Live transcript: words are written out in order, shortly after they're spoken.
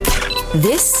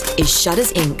This is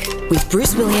Shutters Inc. with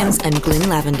Bruce Williams and Glyn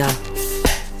Lavender.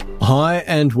 Hi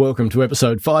and welcome to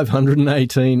episode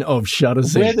 518 of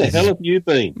Shutters Inc. Where the hell have you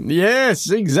been? Yes,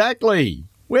 exactly.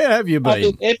 Where have you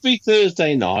been? Every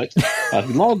Thursday night, I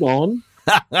log on,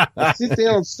 I sit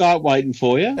down and start waiting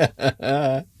for you.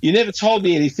 You never told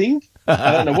me anything.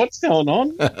 I don't know what's going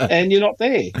on, and you're not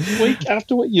there. Week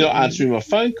after week, you're not answering my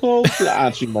phone calls, you're not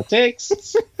answering my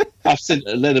texts. I've sent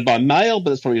a letter by mail,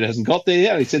 but it probably hasn't got there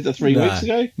yet. I sent it 3 weeks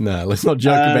ago. No, let's not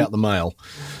joke about the mail.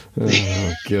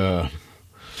 Oh, God.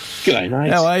 G'day,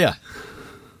 mate. How are you?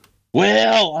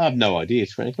 Well, I have no idea,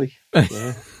 frankly.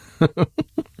 Yeah.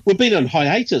 We've been on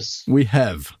hiatus. We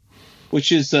have.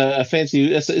 Which is a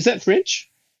fancy... Is that French?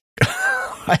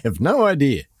 I have no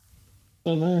idea. I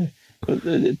don't know.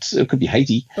 It could be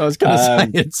Haiti. I was going to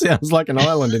say, it sounds like an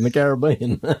island in the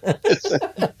Caribbean.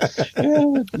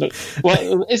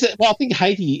 Well, I think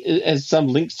Haiti has some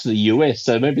links to the US,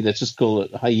 so maybe they just call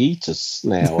it hiatus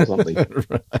now or something.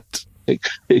 Right.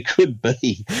 It could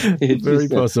be. Very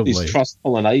possibly. This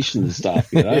cross-pollination and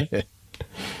stuff, you know.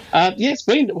 Yeah,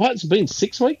 it's been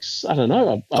 6 weeks? I don't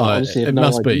know. I honestly have no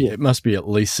idea. It must be at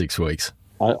least 6 weeks.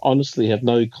 I honestly have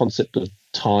no concept of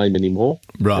time anymore.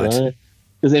 Right. You know?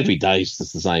 Because every day is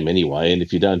just the same anyway, and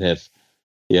if you don't have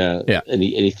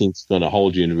anything that's going to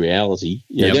hold you in reality,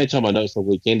 the only time I notice the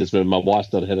weekend is when my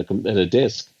wife's not at her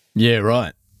desk. Yeah,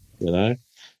 right. You know,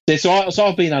 so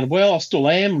I've been unwell. I still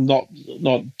am.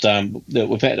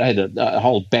 We've had a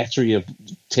whole battery of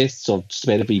tests of just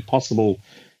about every possible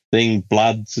thing,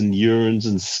 bloods and urines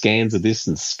and scans of this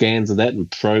and scans of that, and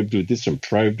probed with this and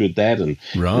probed with that, and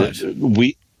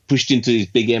we pushed into these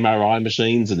big MRI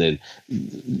machines, and then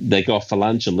they go off for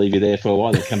lunch and leave you there for a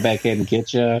while and come back out and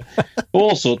get you,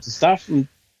 all sorts of stuff. And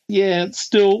it's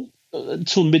still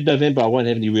until mid-November I won't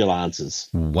have any real answers.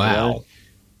 Wow. You know?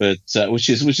 But which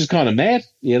is kind of mad,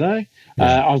 you know.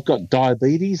 Yeah. I've got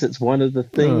diabetes. That's one of the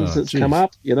things that's come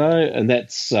up, you know, and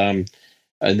that's a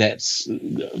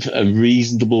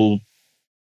reasonable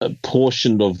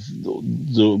portion of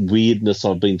the weirdness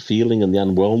I've been feeling and the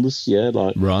unwellness,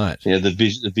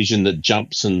 the vision that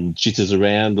jumps and jitters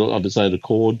around of its own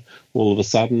accord all of a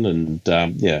sudden, and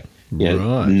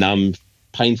numb,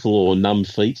 painful or numb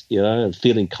feet, you know, and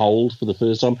feeling cold for the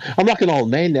first time. I'm like an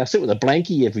old man now. I sit with a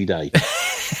blankie every day.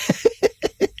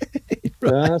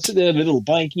 I sit there with a little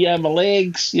blankie over my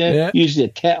legs, usually a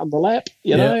cat on the lap,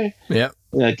 you know. Yep.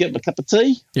 Get my cup of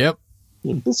tea. Yep.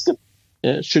 A biscuit.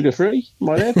 Yeah, sugar-free,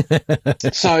 might add.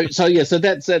 So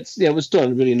that's we still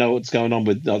don't really know what's going on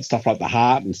with stuff like the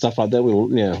heart and stuff like that.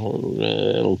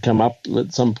 It'll come up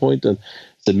at some point. And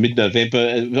so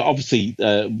mid-November, obviously,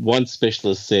 one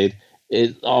specialist said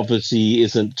it obviously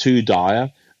isn't too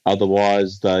dire.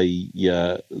 Otherwise, they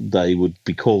would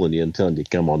be calling you and telling you to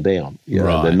come on down.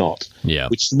 Right. They're not. Yeah.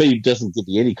 Which to me doesn't give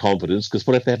you any confidence, because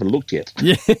what if they haven't looked yet?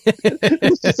 Yeah.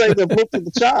 Let's just say they've looked at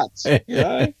the charts. You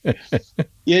know?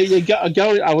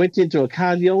 I went into a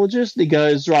cardiologist. And he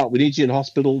goes, right, we need you in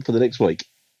hospital for the next week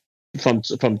from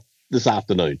this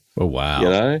afternoon. Oh, wow. You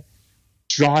know,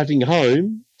 driving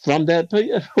home from that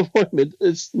appointment,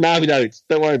 we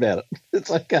don't worry about it. It's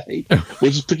okay.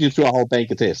 We'll just put you through a whole bank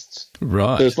of tests.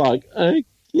 Right. So it's like,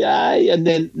 okay, and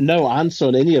then no answer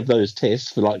on any of those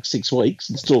tests for like 6 weeks,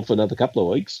 and still for another couple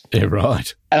of weeks. Yeah,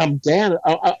 right. And I'm down.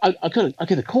 I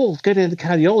get a call. Go down to the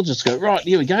cardiologist. Go, right,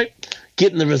 here we go.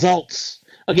 Getting the results.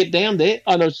 I get down there.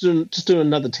 I know, just doing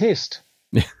another test.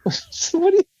 So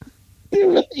what do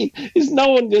you mean? Is no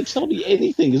one going to tell me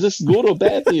anything? Is this good or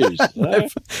bad news?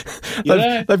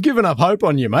 They've given up hope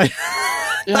on you, mate.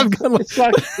 It's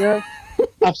like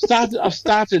I've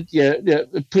started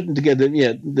putting together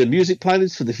the music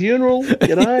playlist for the funeral.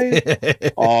 You know,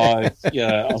 I've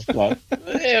got.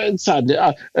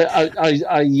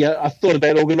 I thought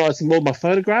about organising all my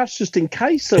photographs just in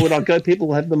case, so when I go, people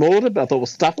will have them ordered. But I thought we'll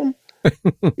stuff them.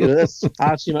 That's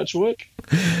far too much work.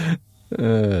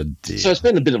 Dear. So it's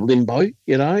been a bit of limbo,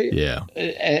 you know. Yeah.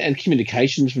 And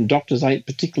communications from doctors ain't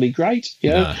particularly great,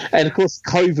 you know. No. And, of course,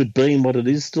 COVID being what it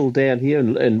is still down here,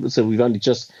 and so we've only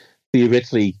just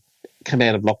theoretically come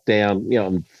out of lockdown,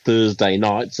 on Thursday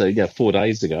night, so, 4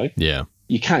 days ago. Yeah.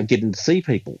 You can't get in to see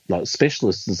people. Like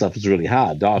specialists and stuff is really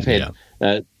hard. I've had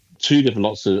 2 different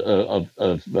lots of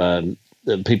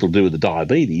people do with the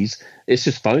diabetes. It's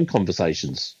just phone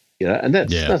conversations, and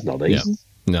that's not easy. Yeah.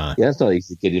 No. Yeah, it's not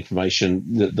easy to get information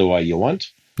the way you want.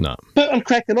 No. But I'm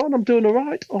cracking on. I'm doing all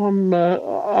right.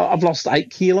 I've lost 8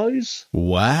 kilos.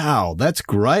 Wow, that's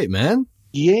great, man.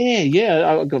 Yeah.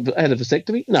 I had a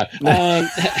vasectomy. No. I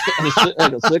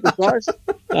got circumcised.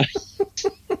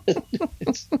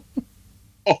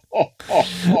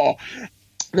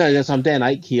 No, yes, I'm down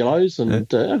 8 kilos, and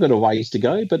I've got a ways to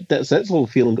go, but that's all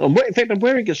feeling good. In fact, I'm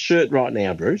wearing a shirt right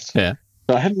now, Bruce. Yeah.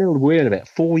 So I haven't been able to wear it in about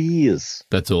 4 years.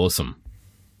 That's awesome.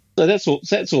 So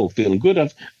that's all feeling good.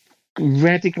 I've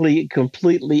radically,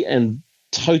 completely, and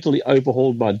totally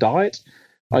overhauled my diet.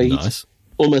 I eat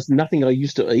almost nothing I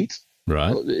used to eat.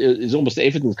 Right. It's almost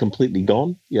everything's completely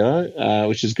gone,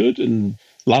 which is good, and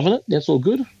loving it. That's all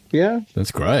good. Yeah.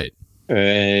 That's great.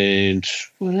 And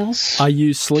what else? Are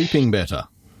you sleeping better?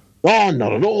 Oh,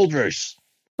 not at all, Bruce.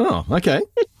 Oh, okay.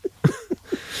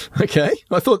 Okay.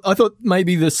 I thought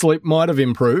maybe the sleep might have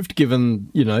improved, given,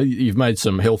 you've made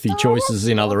some healthy choices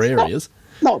in other areas.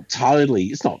 Not totally.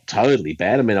 It's not totally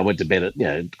bad. I mean, I went to bed at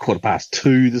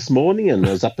 2:15 this morning, and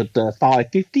I was up at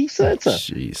 5:50. So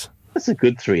that's a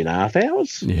good 3.5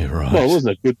 hours. Yeah, right. Well, it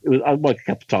wasn't a good. I woke a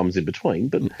couple of times in between,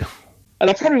 but. And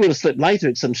I probably would have slept later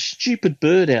if some stupid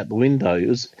bird out the window. It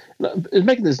was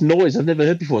making this noise I've never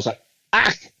heard before. It's like,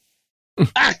 ack,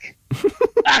 ack,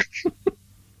 ack,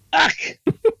 ack.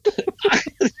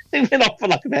 It went off for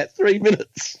like about 3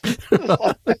 minutes.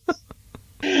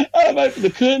 I'm opening the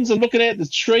curtains, I'm looking at the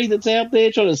tree that's out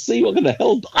there, trying to see what kind of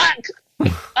hell. Ack,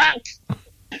 ack.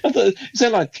 I thought it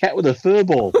sounded like a cat with a fur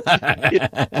ball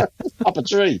up a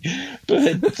tree.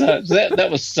 But that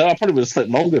was so. I probably would have slept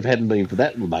longer if it hadn't been for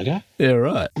that little bugger. Yeah,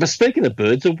 right. But speaking of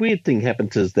birds, a weird thing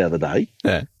happened to us the other day.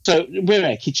 Yeah. So where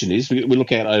our kitchen is, we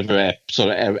look out over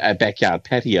our backyard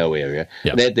patio area.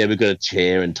 Yep. And there we've got a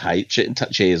chair and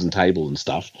chairs and table and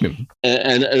stuff,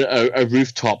 and a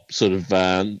rooftop sort of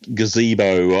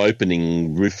gazebo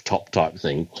opening rooftop type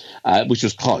thing, which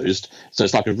was closed, so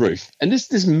it's like a roof. And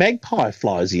this magpie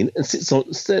flies in and sits on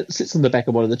the back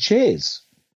of one of the chairs,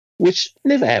 which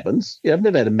never happens. I've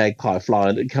never had a magpie fly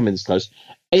and come in this close.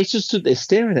 And he's just stood there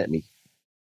staring at me.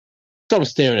 So I'm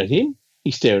staring at him.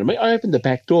 He's staring at me. I opened the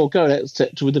back door, go out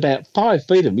to within about 5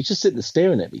 feet of him. He's just sitting there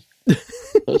staring at me.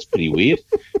 That's pretty weird.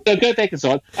 So I go back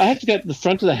inside. I have to go to the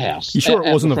front of the house. You sure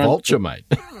it wasn't a vulture, mate?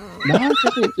 No,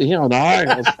 definitely. No.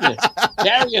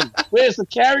 Carrion. Where's the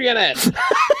carrion at?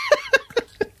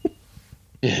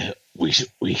 Yeah, we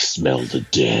smell the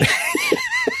death.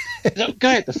 So go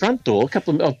out the front door.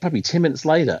 Probably 10 minutes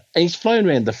later, and he's flown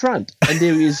around the front, and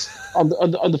there he is on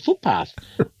the footpath.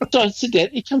 So I sit down.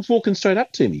 He comes walking straight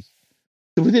up to me.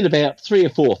 Within about 3 or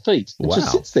 4 feet, it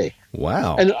just sits there.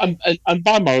 Wow. And I'm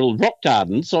by my little rock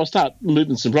garden, so I start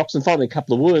moving some rocks and finding a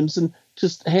couple of worms and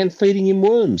just hand feeding him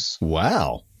worms.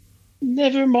 Wow.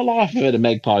 Never in my life have I heard a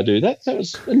magpie do that.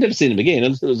 I've never seen him again.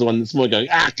 It was the one this morning going,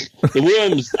 "Ack, the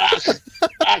worms, ack,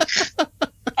 ack,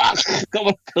 ack,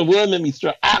 got a worm in my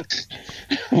throat, ack,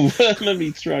 worm in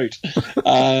my throat."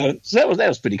 So that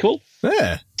was pretty cool.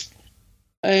 Yeah.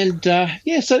 And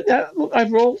so look,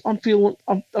 overall, I'm feeling.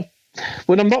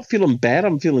 When I'm not feeling bad,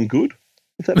 I'm feeling good,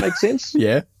 if that makes sense.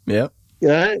 Yeah.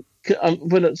 When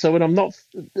I'm not,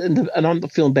 and I'm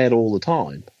not feeling bad all the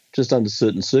time, just under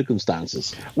certain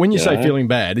circumstances. When you say feeling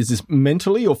bad, is this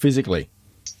mentally or physically?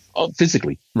 Oh,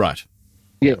 physically. Right.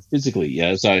 Yeah, physically,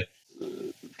 yeah. So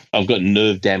I've got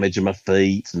nerve damage in my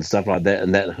feet and stuff like that,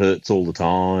 and that hurts all the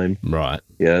time. Right.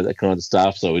 Yeah, that kind of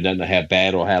stuff. So we don't know how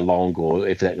bad or how long or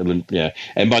if that,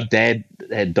 And my dad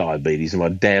had diabetes, and my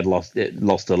dad lost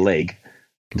a leg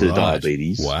to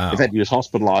diabetes. Wow. In fact, he was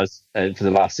hospitalised for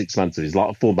the last 6 months of his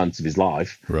life, 4 months of his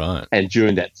life. Right. And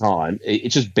during that time,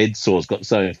 it's just bed sores got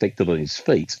so infected on his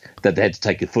feet that they had to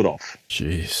take his foot off.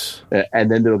 Jeez. And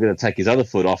then they were going to take his other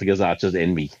foot off. He goes, just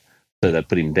end me. So they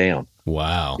put him down.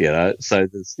 Wow. So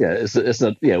it's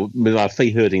not, with my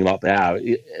feet hurting like they are,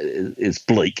 it's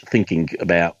bleak thinking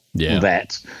about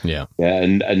that. Yeah.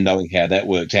 And knowing how that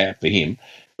worked out for him.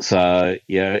 So,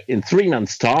 in 3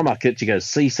 months' time, I get to go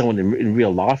see someone in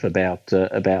real life about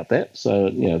that. So,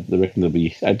 they reckon they'll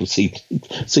be able to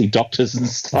see doctors and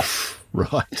stuff.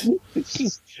 Right.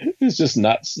 It's just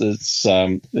nuts. It's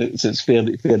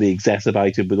fairly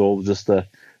exacerbated with all just the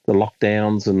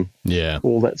lockdowns and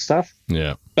all that stuff.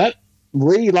 Yeah. But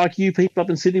we, like you people up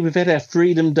in Sydney, we've had our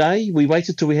Freedom Day. We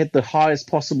waited till we had the highest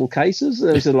possible cases,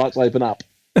 and we said, "Let's open up."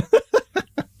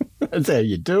 That's how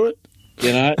you do it.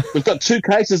 We've got 2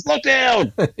 cases,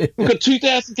 lockdown. We've got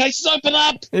 2,000 cases, open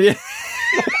up. Yeah.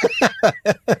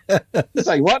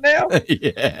 Say what now?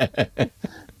 Yeah.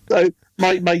 So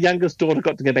my youngest daughter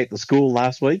got to go back to school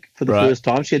last week for the first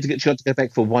time. She got to go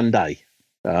back for 1 day.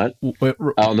 Right.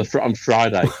 On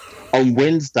Friday. On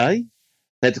Wednesday,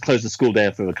 they had to close the school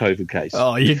down for a COVID case.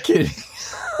 Oh, you're kidding.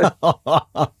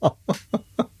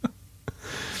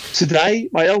 Today,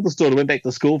 my eldest daughter went back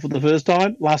to school for the first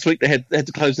time. Last week, they had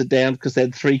to close it down because they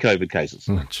had 3 COVID cases.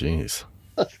 Oh, jeez.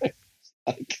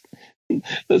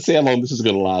 let's see how long this is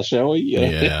going to last, shall we?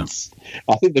 Yeah.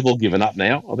 I think they've all given up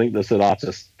now. I think they said,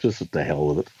 just the hell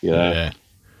with it.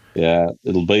 Yeah,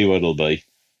 it'll be what it'll be.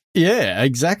 Yeah,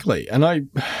 exactly. And I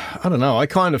don't know. I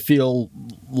kind of feel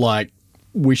like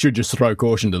we should just throw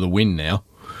caution to the wind now.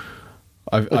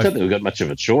 I don't think we've got much of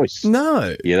a choice.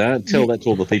 No. Until that's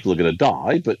all the people are going to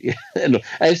die. But and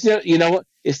it's, you know what?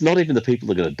 It's not even the people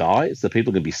that are going to die. It's the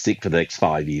people going to be sick for the next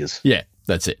 5 years. Yeah,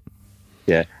 that's it.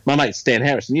 Yeah. My mate, Stan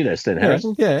Harrison, you know Stan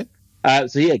Harrison? Yeah.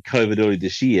 So he had COVID early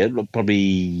this year,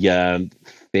 probably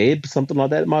Feb, something like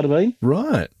that it might have been.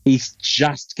 Right. He's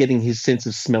just getting his sense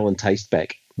of smell and taste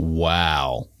back.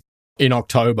 Wow. In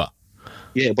October.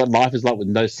 Yeah, what life is like with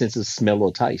no sense of smell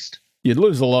or taste. You'd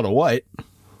lose a lot of weight.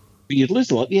 But you'd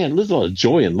lose a lot of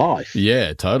joy in life.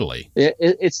 Yeah, totally.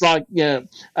 It's like,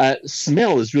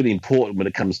 smell is really important when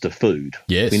it comes to food.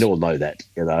 Yes. We all know that,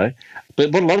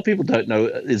 But what a lot of people don't know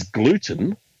is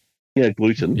gluten.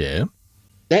 Gluten. Yeah.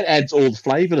 That adds all the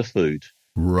flavour to food.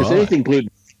 Right. Because anything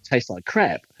gluten tastes like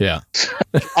crap. Yeah.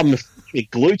 I'm afraid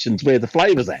gluten's where the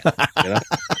flavour's at.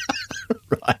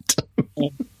 Right.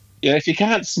 If you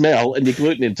can't smell and you're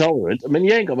gluten intolerant, I mean,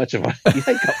 you ain't got much of a.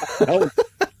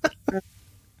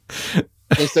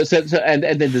 And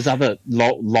then there's other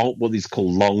long what is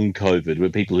called long COVID, where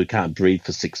people who can't breathe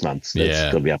for 6 months.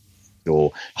 That's going to be up,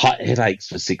 or headaches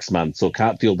for 6 months, or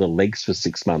can't feel their legs for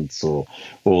 6 months, or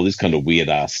all this kind of weird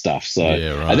ass stuff. So,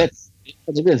 and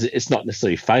it's not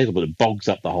necessarily fatal, but it bogs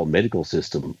up the whole medical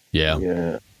system.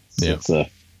 Yeah.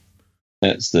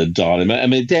 That's the dilemma. I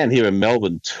mean, down here in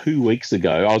Melbourne 2 weeks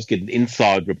ago, I was getting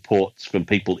inside reports from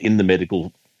people in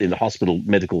the hospital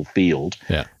medical field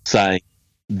saying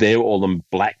they're all on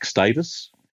black status,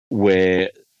 where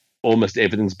almost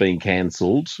everything's been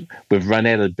cancelled. We've run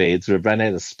out of beds. We've run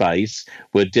out of space.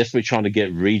 We're desperately trying to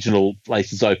get regional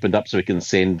places opened up so we can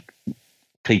send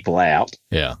people out.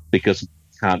 Yeah, because we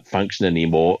can't function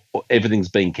anymore. Everything's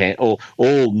been cancelled.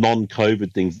 All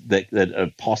non-COVID things that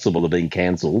are possible are being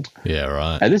cancelled. Yeah,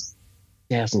 right. And this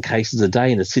 1,000 cases a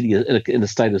day in a city in a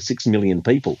state of 6 million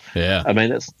people. Yeah, I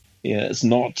mean it's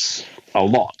not a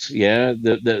lot. Yeah,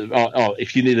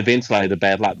 if you need a ventilator,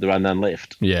 bad luck. There are none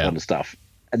left. Yeah, kind of stuff.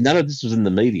 And none of this was in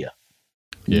the media.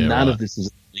 Yeah, none of this is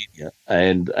in the media.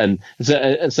 And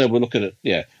so we're looking at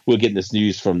we're getting this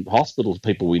news from hospitals,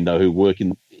 people we know who work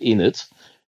in it.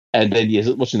 And then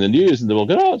you're watching the news and they're all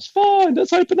going, oh, it's fine,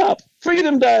 let's open up.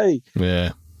 Freedom Day.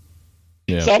 Yeah.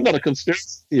 So I'm not a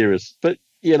conspiracy theorist, but,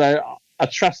 I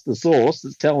trust the source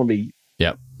that's telling me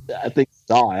I think it's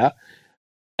dire.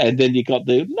 And then you got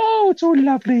no, it's all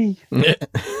lovely.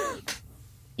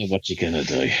 What you going to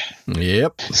do?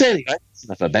 Yep. So anyway, that's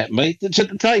enough about me.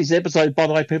 Today's episode, by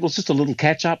the way, people, is just a little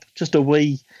catch-up, just a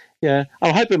wee... Yeah,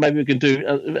 I'm hoping maybe we can do,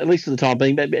 at least for the time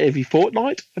being, maybe every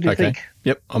fortnight. What do you think?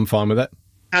 Yep, I'm fine with that.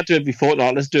 Can't do every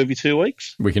fortnight. Let's do every 2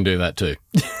 weeks. We can do that too.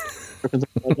 I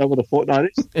know what a fortnight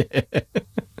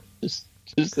is.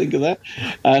 Just think of that.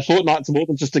 Fortnights are more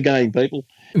than just a game, people.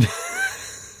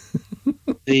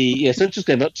 So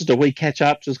just a wee catch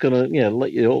up. Just going to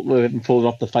let you know we haven't fallen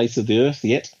off the face of the earth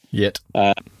yet. Yep.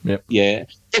 Yeah.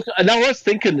 Look, and I was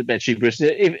thinking about you, Bruce,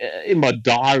 in my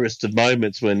direst of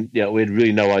moments when we had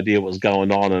really no idea what was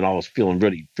going on, and I was feeling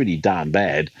really pretty darn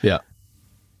bad. Yeah.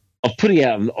 I was putting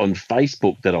out on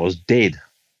Facebook that I was dead.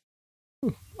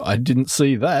 I didn't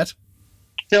see that.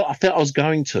 I felt I was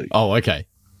going to. Oh, okay.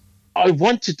 I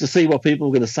wanted to see what people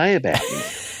were going to say about me.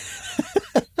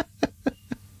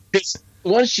 Because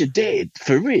once you're dead,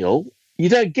 for real, you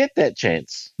don't get that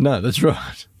chance. No, that's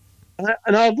right.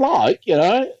 And I'd like,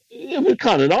 it would be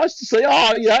kind of nice to see,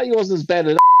 he wasn't as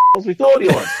bad as we thought he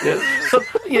was. So,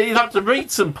 you'd have to read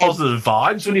some positive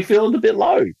vibes when you're feeling a bit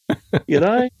low,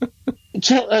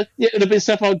 It'd have been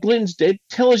stuff like, Glenn's dead,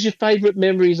 tell us your favourite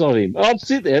memories of him. I'd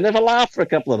sit there and have a laugh for a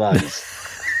couple of days.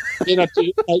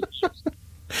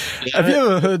 Have you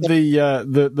ever heard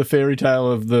the fairy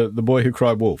tale of the boy who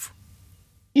cried wolf?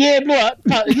 Yeah,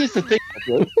 but here's the thing.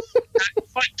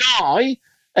 If I die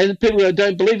and people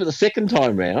don't believe it the second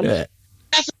time round, it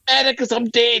doesn't matter because I'm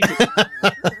dead.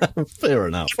 Fair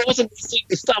enough. I wasn't seeing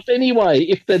the stuff anyway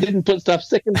if they didn't put stuff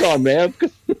second time round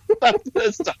because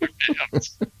first time round.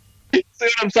 See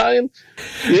what I'm saying?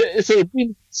 Yeah, it's a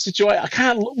win situation. I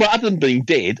can't. Well, other than being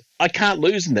dead, I can't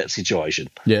lose in that situation.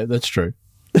 Yeah, that's true.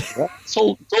 It's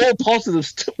all positive,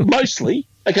 mostly.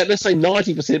 Okay, let's say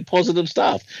 90% positive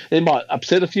stuff. It might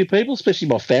upset a few people, especially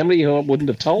my family, who I wouldn't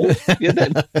have told.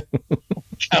 That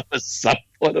was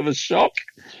somewhat of a shock.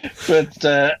 But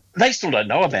they still don't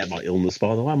know about my illness,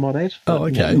 by the way, I might add. Oh,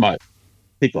 okay. My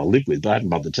people I live with, but I haven't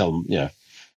bothered to tell them,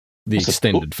 The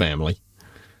extended family.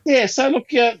 Yeah, so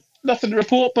look, nothing to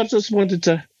report, but just wanted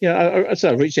to,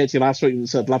 I reached out to you last week and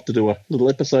said I'd love to do a little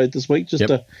episode this week just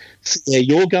to see how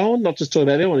you're going, not just talk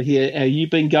about it. I want to hear how you've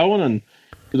been going and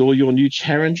with all your new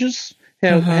challenges.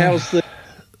 How's the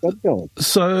job going?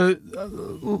 So,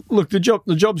 look, the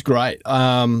job's great.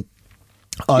 I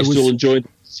still enjoying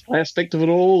the aspect of it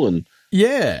all, and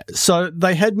so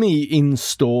they had me in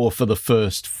store for the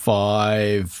first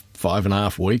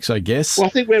 5.5 weeks, I guess. Well, I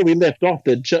think where we left off,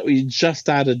 you just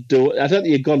started doing. I don't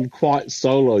think you'd gone quite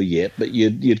solo yet, but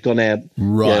you'd gone out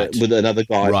with another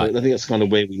guy. Right. I think that's kind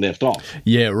of where we left off.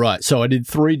 Yeah, right. So I did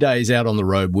 3 days out on the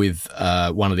road with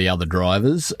one of the other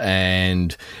drivers,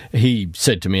 and he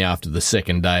said to me after the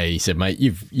second day, he said, "Mate,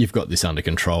 you've got this under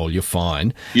control. You're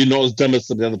fine. You're not as dumb as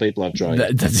some of the other people I've tried."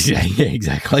 Yeah,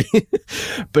 exactly.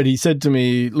 But he said to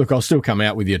me, "Look, I'll still come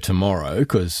out with you tomorrow,"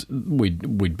 because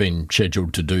we'd been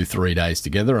scheduled to do 3 days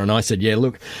together, and I said, "Yeah,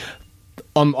 look,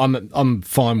 I'm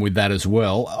fine with that as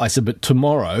well." I said, "But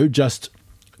tomorrow, just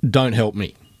don't help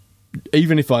me.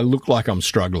 Even if I look like I'm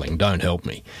struggling, don't help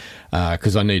me,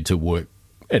 because I need to work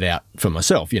it out for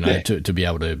myself, to be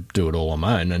able to do it all on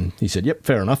my own." And he said, "Yep,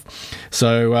 fair enough."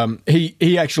 So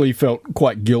he actually felt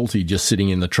quite guilty just sitting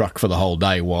in the truck for the whole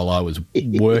day while I was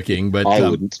working, but I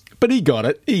wouldn't. But he got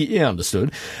it. He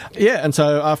understood. Yeah, and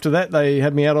so after that, they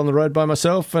had me out on the road by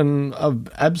myself, and I've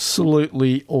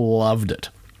absolutely loved it.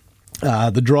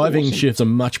 The driving shifts are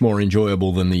much more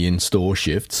enjoyable than the in-store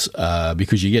shifts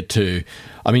because you get to,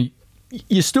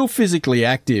 you're still physically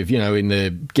active, in the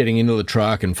getting into the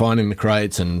truck and finding the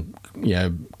crates and,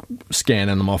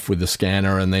 scanning them off with the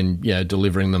scanner and then,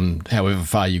 delivering them however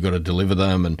far you've got to deliver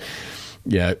them. And,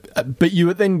 but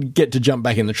you then get to jump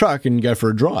back in the truck and go for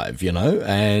a drive,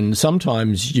 and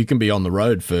sometimes you can be on the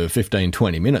road for 15,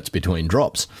 20 minutes between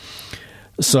drops.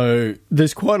 So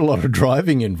there's quite a lot of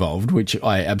driving involved, which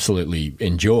I absolutely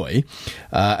enjoy.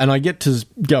 And I get to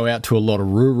go out to a lot of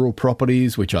rural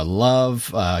properties, which I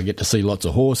love. I get to see lots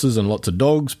of horses and lots of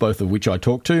dogs, both of which I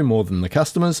talk to more than the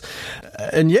customers.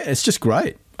 And yeah, it's just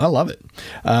great. I love it.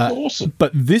 Awesome.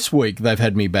 But this week they've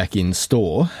had me back in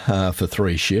store for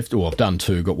 3 shifts. Well, I've done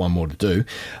 2, got 1 more to do.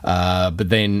 But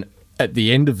then at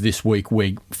the end of this week,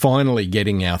 we're finally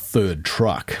getting our 3rd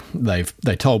truck. They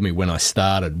told me when I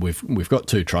started, we've got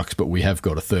 2 trucks, but we have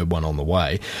got a 3rd one on the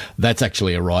way. That's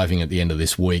actually arriving at the end of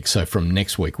this week. So from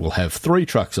next week, we'll have 3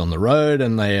 trucks on the road,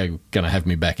 and they are going to have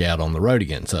me back out on the road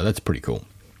again. So that's pretty cool.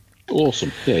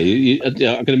 Awesome.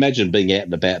 Yeah, I can imagine being out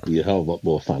and about be a hell of a lot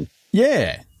more fun.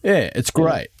 Yeah, it's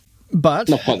great. But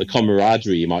not quite the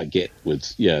camaraderie you might get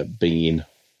with being in.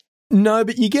 No,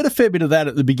 but you get a fair bit of that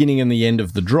at the beginning and the end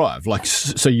of the drive. Like,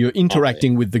 so you're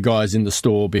interacting with the guys in the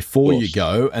store before you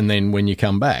go and then when you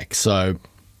come back. So,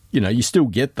 you still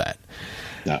get that.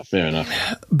 No, fair enough.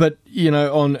 But,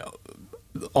 on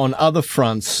other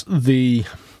fronts, the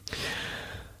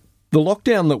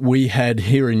lockdown that we had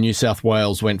here in New South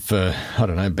Wales went for, I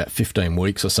don't know, about 15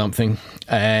 weeks or something.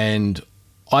 And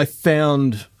I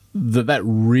found that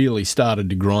really started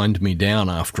to grind me down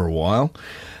after a while.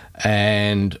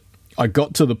 And I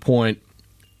got to the point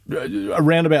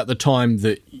around about the time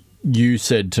that you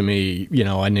said to me,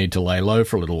 I need to lay low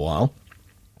for a little while,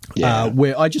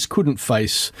 where I just couldn't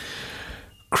face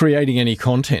creating any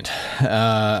content.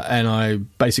 And I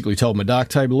basically told my Dark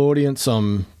Table audience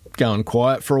I'm going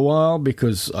quiet for a while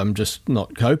because I'm just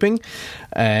not coping.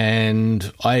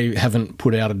 And I haven't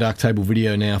put out a Dark Table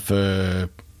video now for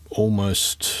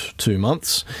almost 2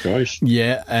 months. Gosh.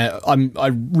 Yeah, I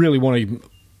really want to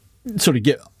sort of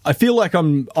I feel like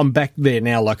I'm back there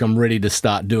now, like I'm ready to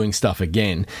start doing stuff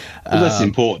again. Well, that's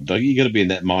important. You got to be in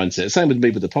that mindset. Same with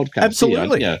me with the podcast.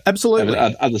 Absolutely, absolutely.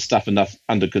 Have other stuff enough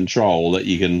under control that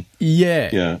you can.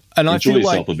 Yeah. And I feel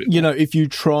like if you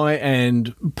try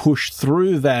and push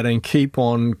through that and keep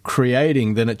on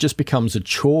creating, then it just becomes a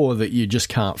chore that you just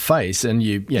can't face, and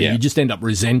you just end up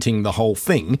resenting the whole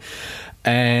thing.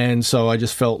 And so I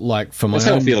just felt like for my that's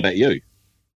how I feel about you.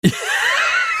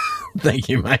 Thank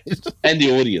you, mate. And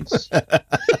the audience.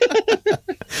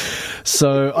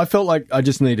 So I felt like I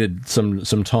just needed some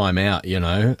time out,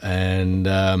 and...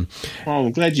 I'm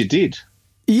glad you did.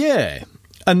 Yeah.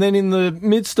 And then in the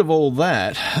midst of all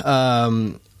that,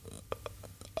 I'm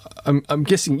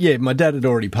guessing, my dad had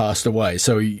already passed away,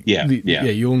 so you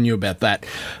all knew about that.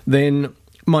 Then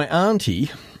my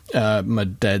auntie, my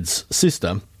dad's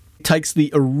sister, takes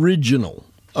the original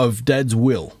of Dad's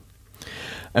will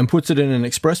and puts it in an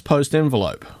express post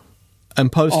envelope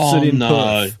and posts it in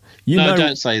Perth.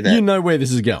 Don't say that. You know where this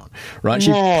is going, right?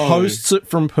 She posts it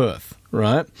from Perth,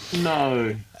 right?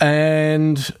 No.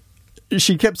 And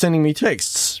she kept sending me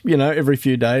texts, every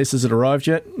few days. Has it arrived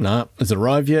yet? No. Has it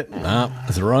arrived yet? No.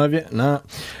 Has it arrived yet? No.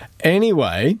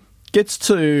 Anyway, gets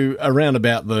to around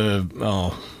about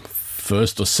the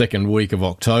first or second week of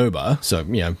October, so,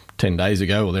 10 days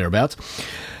ago or thereabouts,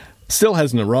 still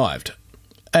hasn't arrived.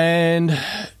 And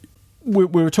we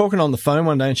were talking on the phone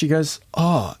one day and she goes,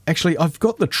 actually, I've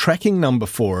got the tracking number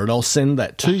for it. I'll send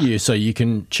that to you so you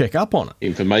can check up on it.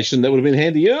 Information that would have been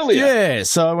handy earlier. Yeah,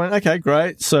 so I went, okay,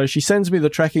 great. So she sends me the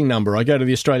tracking number. I go to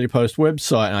the Australia Post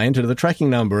website and I enter the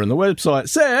tracking number and the website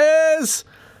says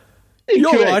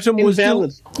your item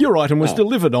was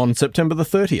delivered on September the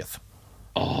 30th.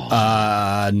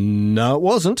 No, it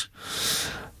wasn't.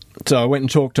 So I went and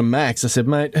talked to Max. I said,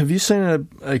 mate, have you seen an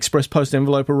express post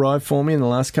envelope arrive for me in the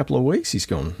last couple of weeks? He's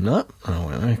gone, no. I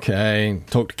went, okay.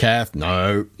 Talked to Kath.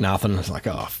 No, nothing. I was like,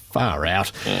 far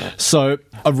out. Yeah. So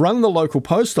I've rung the local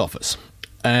post office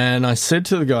and I said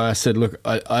to the guy, I said, look,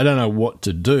 I don't know what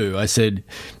to do. I said,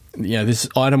 this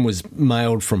item was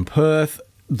mailed from Perth.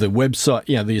 The website,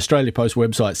 the Australia Post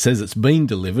website says it's been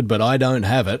delivered, but I don't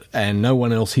have it and no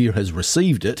one else here has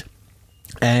received it.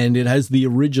 And it has the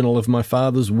original of my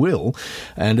father's will.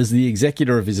 And as the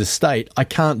executor of his estate, I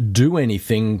can't do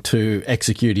anything to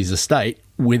execute his estate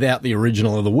without the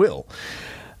original of the will.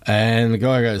 And the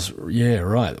guy goes, yeah,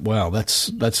 right. Wow,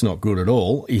 that's not good at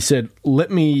all. He said,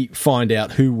 let me find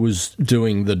out who was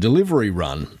doing the delivery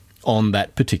run on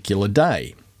that particular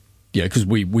day. Yeah, because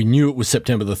we knew it was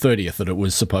September the 30th that it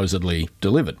was supposedly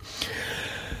delivered.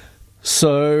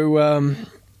 So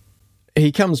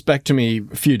he comes back to me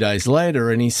a few days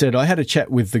later and he said, I had a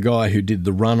chat with the guy who did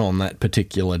the run on that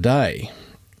particular day.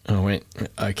 I went,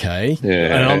 okay.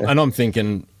 Yeah. And I'm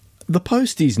thinking, the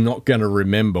postie's not going to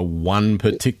remember one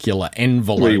particular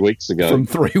envelope 3 weeks ago. From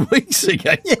 3 weeks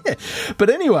ago. Yeah. But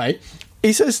anyway,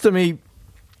 he says to me,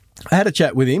 I had a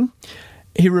chat with him.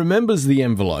 He remembers the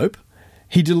envelope.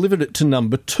 He delivered it to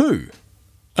number 2.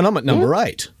 And I'm at number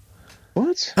 8.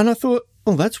 What? And I thought,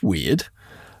 well, that's weird.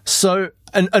 So,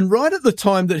 and right at the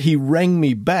time that he rang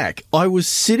me back, I was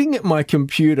sitting at my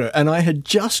computer and I had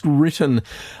just written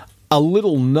a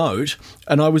little note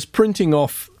and I was printing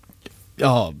off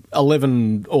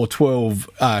 11 or 12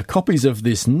 copies of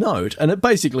this note. And it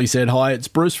basically said, hi, it's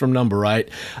Bruce from number 8.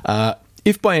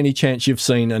 If by any chance you've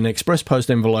seen an express post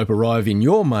envelope arrive in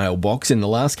your mailbox in the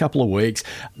last couple of weeks,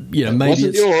 maybe it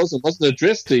wasn't yours. It wasn't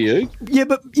addressed to you. Yeah,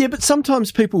 but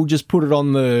sometimes people just put it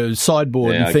on the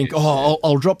sideboard and think,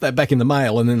 I'll drop that back in the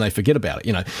mail, and then they forget about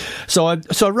it. So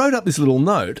I wrote up this little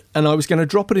note, and I was going to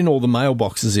drop it in all the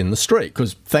mailboxes in the street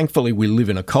because thankfully we live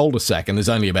in a cul-de-sac and there's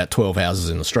only about 12 houses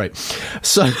in the street.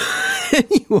 So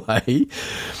anyway,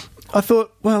 I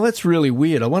thought, well, that's really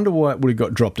weird. I wonder why it would have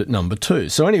got dropped at number 2.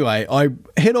 So anyway, I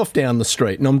head off down the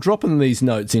street and I'm dropping these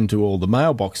notes into all the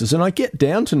mailboxes and I get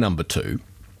down to number 2.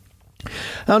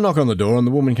 I knock on the door and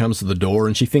the woman comes to the door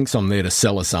and she thinks I'm there to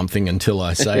sell her something until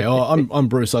I say, I'm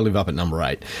Bruce, I live up at number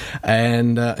 8.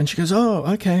 And she goes, oh,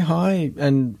 okay, hi.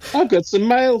 And I've got some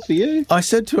mail for you. I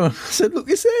said to her, look,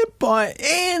 is there by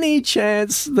any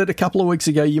chance that a couple of weeks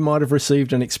ago you might have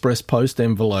received an express post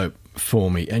envelope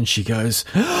for me? And she goes,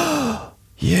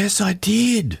 yes, I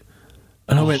did.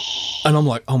 And I went, and I'm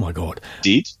like, oh my God.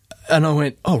 Did? And I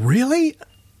went, oh, really?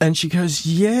 And she goes,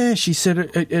 yeah. She said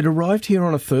it arrived here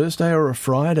on a Thursday or a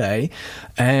Friday.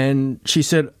 And she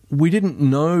said, we didn't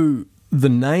know the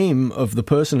name of the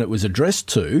person it was addressed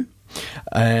to.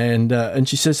 And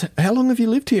she says, how long have you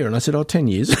lived here? And I said, 10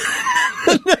 years.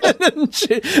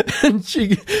 and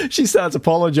she starts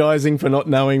apologising for not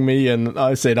knowing me, and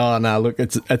I said, no, look,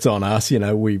 it's on us, we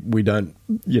don't,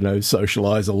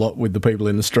 socialise a lot with the people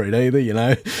in the street either,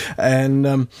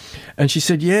 and she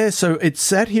said, yeah, so it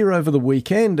sat here over the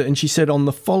weekend, and she said on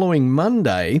the following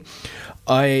Monday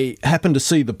I happened to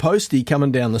see the postie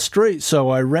coming down the street, so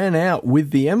I ran out with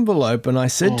the envelope and I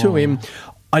said to him,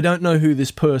 I don't know who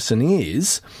this person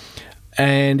is,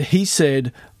 and he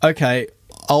said, okay,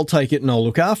 I'll take it and I'll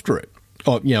look after it.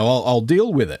 Or, I'll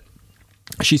deal with it.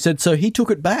 She said, so he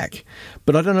took it back,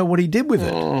 but I don't know what he did with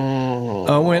it.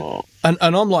 I went, and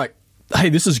I'm like, hey,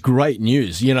 this is great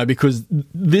news, because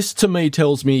this to me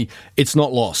tells me it's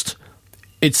not lost.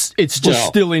 It's just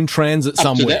still in transit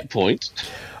somewhere. Up to that point.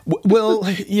 Well,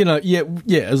 yeah,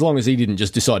 as long as he didn't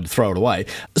just decide to throw it away.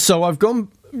 So I've gone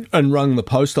and rung the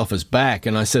post office back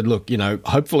and I said, look,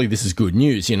 hopefully this is good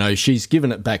news. She's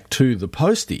given it back to the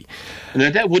postie.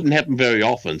 Now, that wouldn't happen very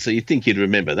often, so you'd think he'd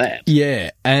remember that.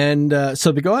 Yeah, and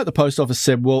so the guy at the post office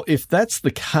said, well, if that's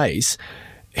the case,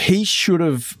 he should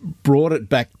have brought it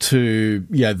back to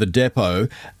the depot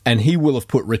and he will have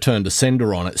put return to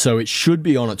sender on it, so it should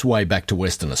be on its way back to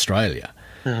Western Australia.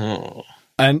 Oh.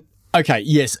 And okay,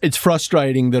 yes, it's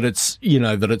frustrating that it's,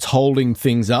 that it's holding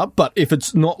things up, but if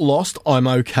it's not lost, I'm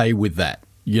okay with that.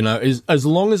 You know, as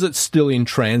long as it's still in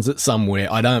transit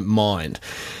somewhere, I don't mind.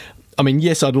 I mean,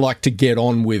 yes, I'd like to get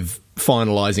on with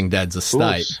finalising Dad's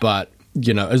estate, but,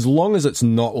 you know, as long as it's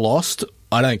not lost,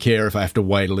 I don't care if I have to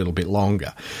wait a little bit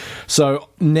longer. So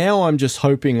now I'm just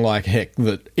hoping like heck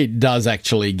that it does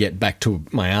actually get back to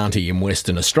my auntie in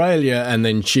Western Australia, and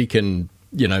then she can,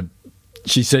 you know,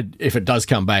 she said if it does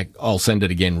come back, I'll send it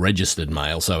again registered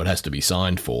mail, so it has to be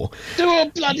signed for. Do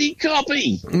a bloody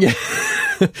copy! Yeah.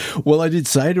 Well, I did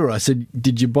say to her, I said,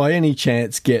 did you by any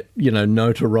chance get, you know,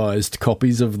 notarised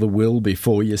copies of the will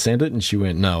before you sent it? And she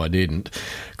went, no, I didn't,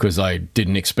 because I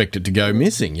didn't expect it to go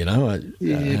missing, you know.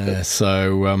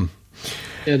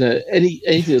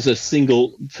 Anything as a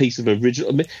single piece of original.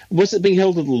 I mean, was it being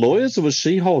held at the lawyers, or was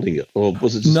she holding it, or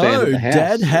was it just found at the house?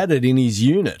 Dad had it in his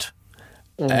unit.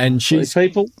 And she's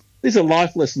people. These are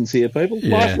life lessons here, people.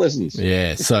 Yeah, life lessons.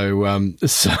 Yeah.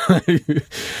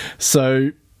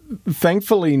 So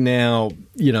thankfully now,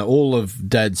 you know, all of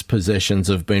Dad's possessions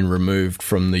have been removed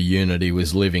from the unit he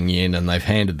was living in, and they've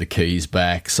handed the keys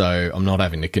back. So I'm not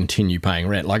having to continue paying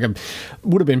rent. Like I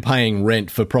would have been paying rent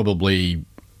for probably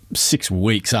 6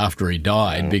 weeks after he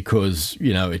died, because,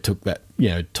 you know, it took that, you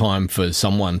know, time for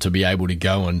someone to be able to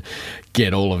go and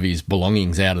get all of his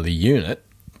belongings out of the unit.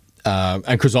 And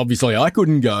because obviously I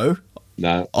couldn't go.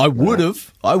 No. I would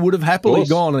have happily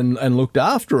gone and looked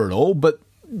after it all, but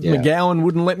McGowan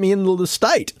wouldn't let me into the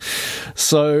state.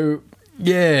 So,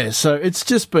 yeah, so it's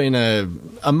just been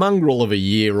a mongrel of a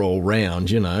year all round,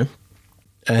 you know.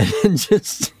 And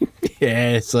just,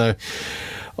 so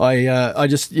I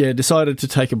just decided to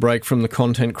take a break from the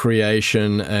content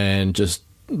creation and just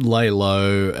lay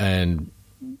low and,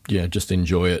 just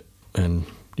enjoy it and,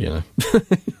 you know.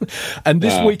 And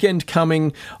this weekend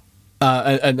coming,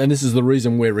 and this is the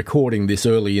reason we're recording this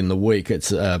early in the week.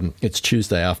 It's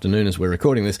Tuesday afternoon as we're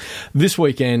recording this. This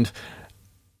weekend,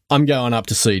 I'm going up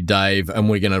to see Dave, and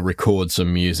we're going to record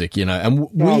some music, you know. And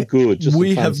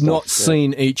we have not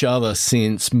seen each other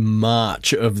since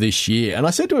March of this year. And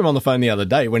I said to him on the phone the other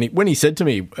day when he said to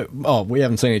me, "Oh, we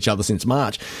haven't seen each other since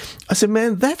March," I said,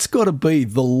 "Man, that's got to be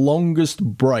the longest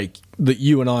break that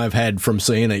you and I have had from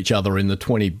seeing each other in the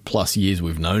 20 plus years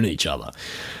we've known each other."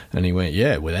 And he went,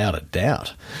 "Yeah, without a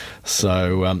doubt."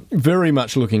 So very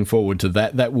much looking forward to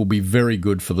that. That will be very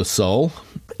good for the soul.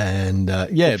 And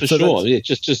for sure,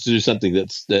 just to do something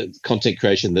that's content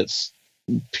creation that's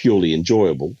purely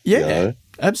enjoyable. Yeah, you know?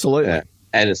 Absolutely.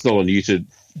 And it's not on you to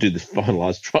do the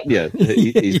finalised trial. Yeah,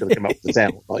 he's going to come up with the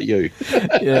sound, not you.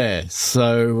 Yeah.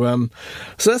 So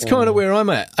that's kind of where I'm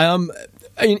at.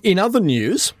 In other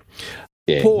news.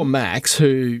 Yeah. Poor Max,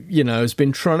 who, has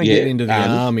been trying to get into the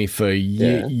army for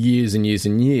years and years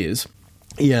and years,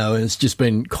 has just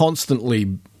been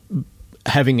constantly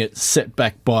having it set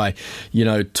back by,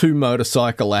 2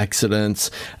 motorcycle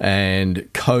accidents and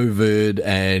COVID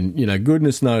and,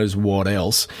 goodness knows what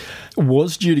else.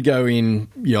 Was due to go in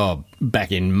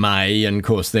back in May, and of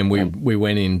course then we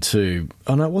went into,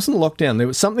 it wasn't lockdown. There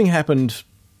was something happened.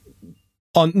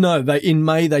 In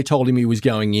May they told him he was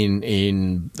going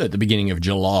in at the beginning of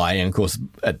July, and of course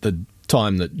at the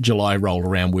time that July rolled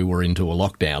around we were into a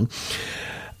lockdown.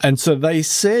 And so they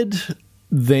said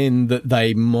then that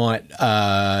they might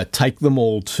take them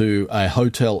all to a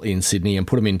hotel in Sydney and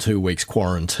put them in 2 weeks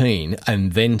quarantine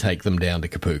and then take them down to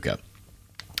Kapooka.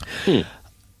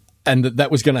 And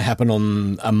that was going to happen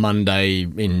on a Monday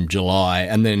in July,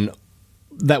 and then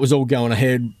that was all going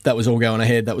ahead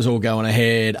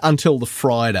until the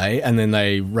Friday, and then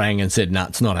they rang and said, "No,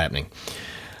 it's not happening."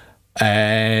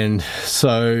 And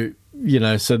so,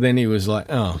 so then he was like,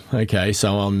 "Oh, okay,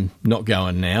 so I'm not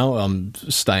going now, I'm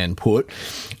staying put."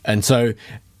 And so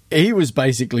he was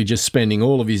basically just spending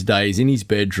all of his days in his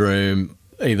bedroom,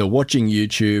 either watching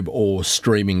YouTube or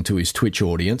streaming to his Twitch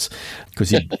audience,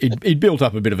 because he'd built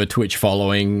up a bit of a Twitch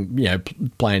following,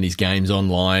 playing his games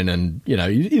online, and,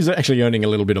 he's actually earning a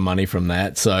little bit of money from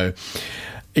that. So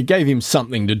it gave him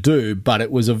something to do, but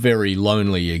it was a very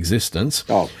lonely existence.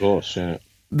 Oh, of course, yeah.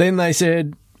 Then they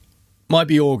said, might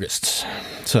be August.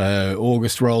 So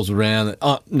August rolls around.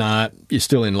 Oh, no, you're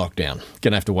still in lockdown.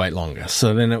 Going to have to wait longer.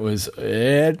 So then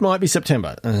it might be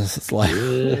September. And it's like,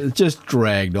 it just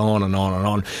dragged on and on and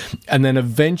on. And then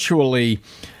eventually,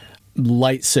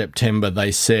 late September,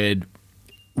 they said,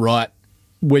 right,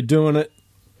 we're doing it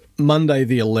Monday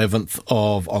the 11th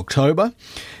of October.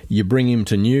 You bring him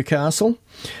to Newcastle.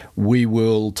 We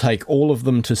will take all of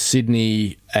them to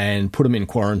Sydney and put them in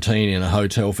quarantine in a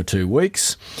hotel for 2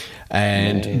 weeks.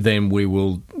 And then we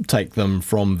will take them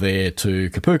from there to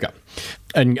Kapooka.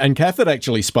 And Kath had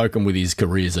actually spoken with his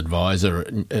careers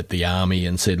advisor at the Army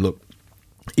and said, look,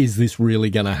 is this really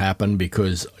going to happen?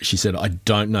 Because she said, I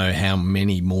don't know how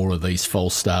many more of these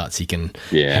false starts he can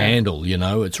handle. You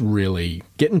know, it's really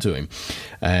getting to him.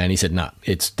 And he said, no,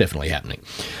 it's definitely happening.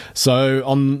 So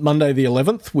on Monday the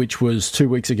 11th, which was 2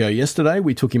 weeks ago yesterday,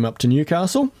 we took him up to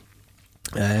Newcastle.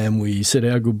 And we said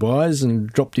our goodbyes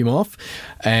and dropped him off.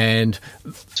 And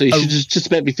so you should just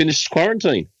about be finished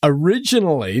quarantine.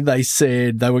 Originally, they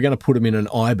said they were going to put him in an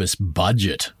Ibis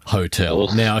budget hotel.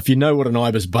 Oh. Now, if you know what an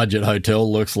Ibis budget hotel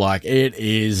looks like, it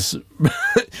is...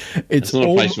 it's not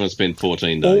a place you want to spend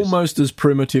 14 days. Almost as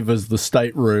primitive as the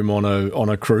stateroom on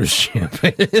a cruise ship.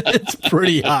 It's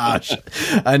pretty harsh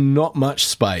and not much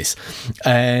space.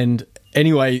 And...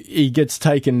 anyway, he gets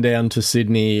taken down to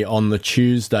Sydney on the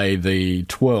Tuesday, the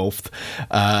 12th,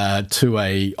 to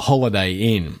a Holiday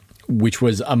Inn, which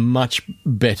was a much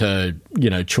better,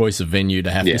 choice of venue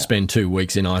to have to spend 2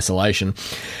 weeks in isolation.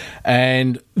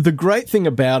 And the great thing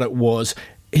about it was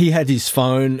he had his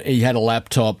phone, he had a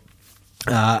laptop,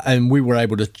 and we were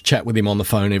able to chat with him on the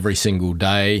phone every single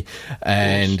day.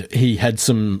 And he had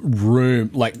some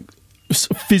room,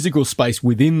 physical space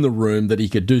within the room that he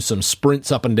could do some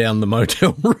sprints up and down the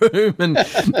motel room, and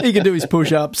he could do his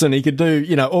push-ups, and he could do,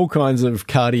 all kinds of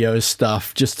cardio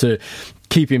stuff just to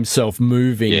keep himself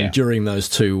moving during those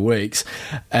 2 weeks.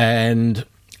 And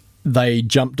they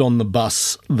jumped on the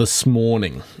bus this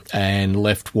morning and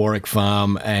left Warwick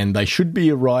Farm, and they should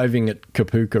be arriving at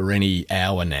Kapooka any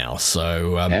hour now.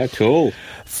 So how cool.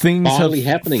 Things finally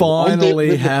have happening.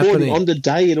 Finally happening. On the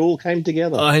day it all came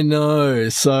together. I know.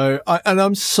 So, and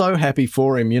I'm so happy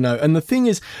for him, And the thing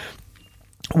is,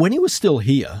 when he was still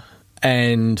here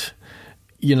and,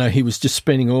 he was just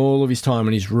spending all of his time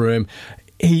in his room,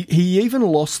 He even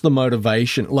lost the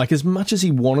motivation. As much as he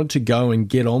wanted to go and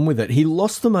get on with it, he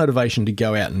lost the motivation to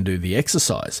go out and do the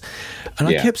exercise. And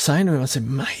I kept saying to him, I said,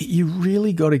 mate, you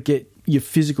really got to get your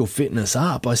physical fitness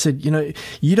up. I said,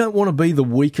 you don't want to be the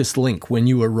weakest link when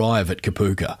you arrive at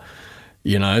Kapooka.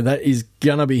 That is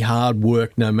going to be hard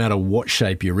work no matter what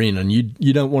shape you're in, and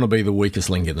you don't want to be the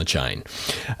weakest link in the chain.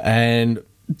 And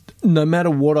no matter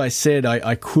what I said,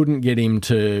 I couldn't get him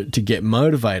to get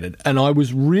motivated. And I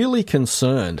was really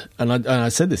concerned. And I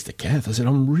said this to Kath. I said,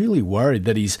 I'm really worried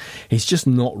that he's just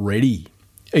not ready,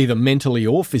 either mentally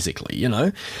or physically,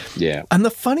 Yeah. And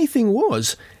the funny thing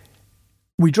was,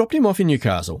 we dropped him off in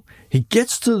Newcastle. He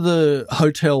gets to the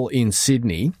hotel in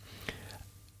Sydney,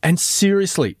 and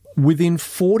seriously, within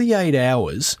 48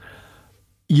 hours,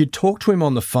 you talk to him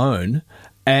on the phone,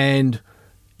 and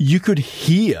you could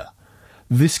hear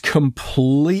this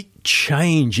complete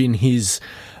change in his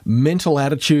mental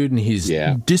attitude and his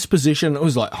disposition. It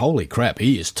was like, holy crap,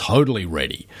 he is totally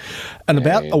ready. And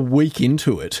about a week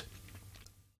into it,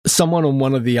 someone on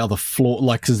one of the other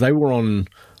floors, because they were on,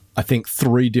 I think,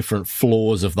 3 different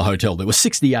floors of the hotel. There were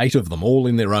 68 of them, all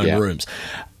in their own rooms.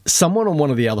 Someone on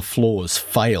one of the other floors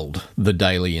failed the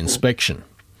daily inspection.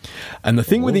 And the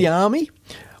thing with the Army,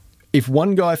 if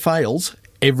one guy fails,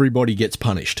 everybody gets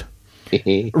punished.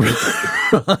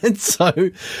 Right, so,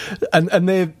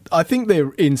 and I think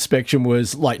their inspection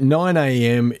was 9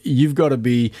 a.m. You've got to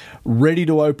be ready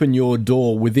to open your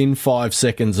door within 5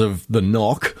 seconds of the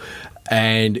knock,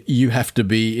 and you have to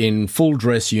be in full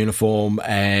dress uniform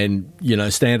and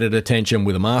stand at attention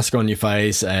with a mask on your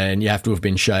face, and you have to have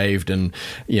been shaved and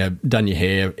done your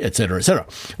hair, etc., etc.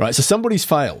 Right, so somebody's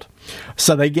failed,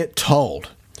 so they get told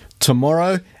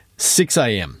tomorrow 6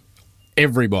 a.m.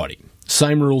 everybody.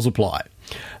 Same rules apply.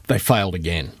 They failed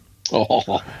again.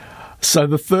 Oh. So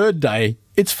the third day,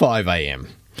 it's 5 a.m.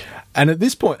 And at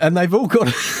this point, and they've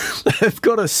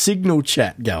got a signal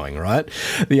chat going, right?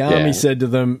 The Army said to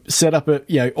them, set up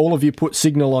all of you put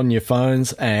Signal on your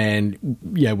phones, and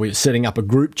we're setting up a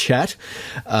group chat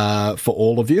for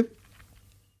all of you.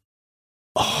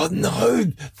 Oh, no,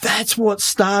 that's what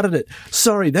started it.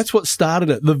 Sorry, that's what started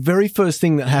it. The very first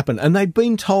thing that happened. And they'd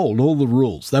been told all the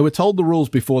rules. They were told the rules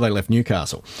before they left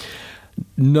Newcastle.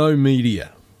 No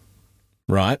media,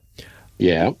 right?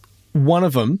 Yeah. One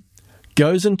of them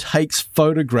goes and takes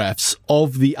photographs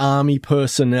of the Army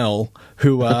personnel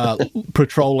who are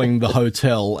patrolling the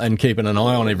hotel and keeping an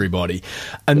eye on everybody,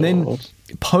 and then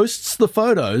posts the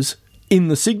photos in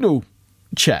the Signal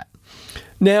chat.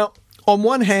 Now, on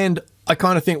one hand, I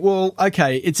kind of think, well,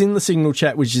 okay, it's in the Signal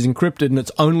chat, which is encrypted, and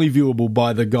it's only viewable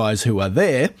by the guys who are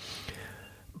there.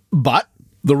 But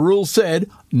the rule said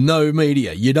no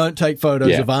media. You don't take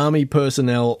photos of Army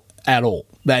personnel at all.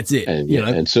 That's it. And,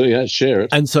 and so share it.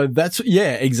 And so that's,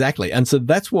 exactly. And so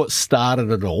that's what started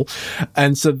it all.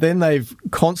 And so then they've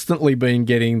constantly been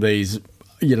getting these,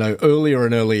 earlier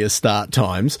and earlier start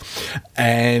times,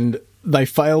 and they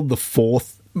failed the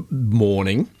 4th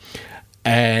morning,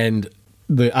 and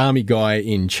the army guy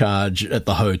in charge at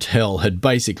the hotel had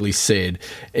basically said,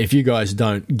 if you guys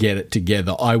don't get it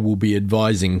together, I will be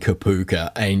advising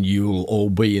Kapooka and you'll all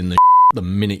be in the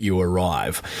minute you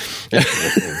arrive.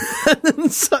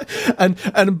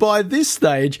 and by this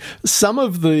stage, some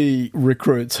of the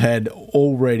recruits had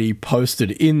already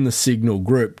posted in the Signal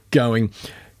group going,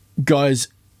 guys,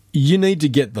 you need to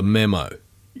get the memo.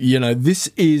 You know, this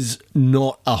is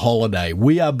not a holiday.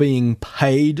 We are being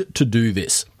paid to do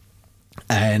this.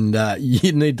 And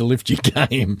you need to lift your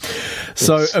game.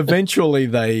 So eventually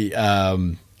they,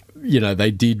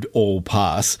 they did all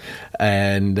pass.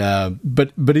 And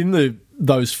but in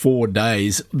those 4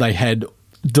 days, they had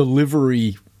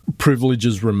delivery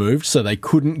privileges removed, so they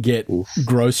couldn't get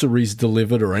groceries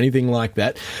delivered or anything like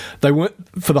that. They weren't,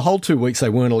 for the whole 2 weeks, they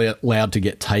weren't allowed to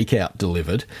get takeout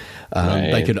delivered.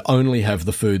 They could only have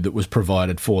the food that was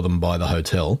provided for them by the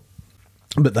hotel.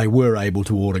 But they were able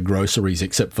to order groceries,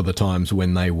 except for the times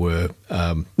when they were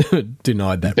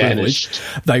denied that privilege.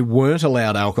 They weren't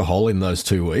allowed alcohol in those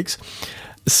 2 weeks.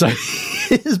 So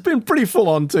it's been pretty full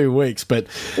on 2 weeks. But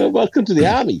well, welcome to the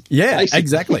army. Yeah, basically.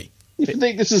 Exactly. If you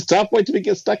think this is tough, wait till we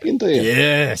get stuck into it.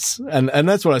 Yes. And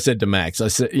that's what I said to Max. I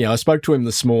said, I spoke to him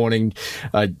this morning.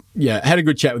 I had a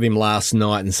good chat with him last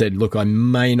night and said, look, I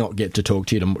may not get to talk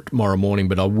to you tomorrow morning,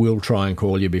 but I will try and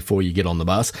call you before you get on the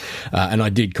bus. And I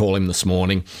did call him this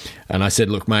morning. And I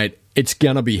said, look, mate, it's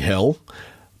going to be hell,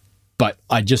 but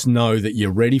I just know that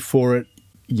you're ready for it.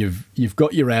 You've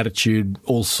got your attitude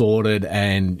all sorted,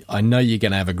 and I know you're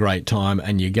going to have a great time,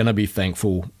 and you're going to be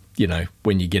thankful,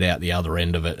 when you get out the other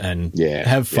end of it and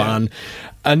have fun.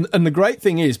 Yeah. And the great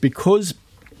thing is, because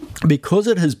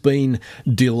it has been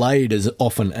delayed as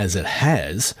often as it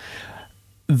has,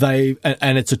 and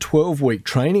it's a 12-week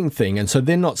training thing, and so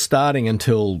they're not starting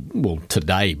until,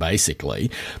 today, basically.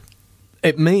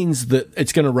 It means that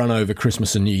it's going to run over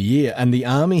Christmas and New Year, and the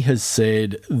Army has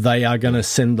said they are going to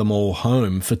send them all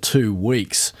home for 2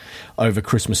 weeks over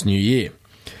Christmas, New Year.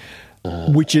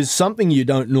 Which is something you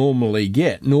don't normally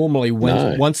get. Normally,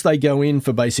 once they go in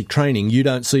for basic training, you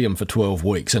don't see them for 12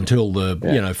 weeks until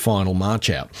the final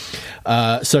march out.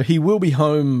 So he will be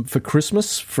home for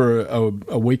Christmas for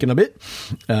a week and a bit,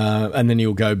 and then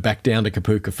he'll go back down to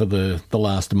Kapooka for the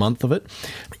last month of it.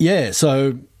 Yeah,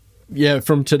 so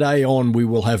from today on, we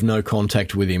will have no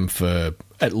contact with him for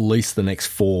at least the next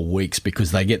 4 weeks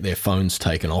because they get their phones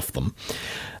taken off them.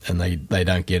 And they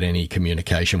don't get any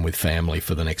communication with family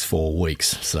for the next 4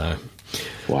 weeks. So,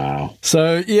 wow.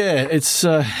 So it's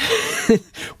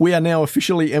we are now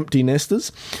officially empty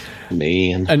nesters.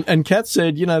 Man. And Kat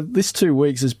said, this 2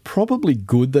 weeks is probably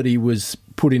good that he was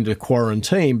put into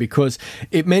quarantine because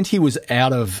it meant he was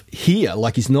out of here,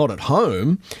 like he's not at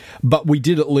home, but we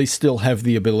did at least still have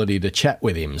the ability to chat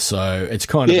with him. So it's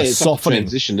kind of a softening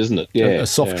transition, isn't it? Yeah, a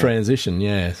soft transition.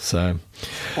 Yeah. So.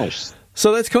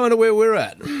 So that's kind of where we're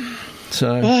at.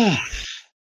 So,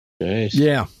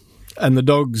 yeah. And the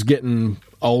dog's getting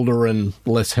older and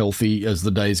less healthy as the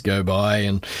days go by,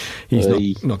 and he's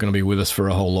not going to be with us for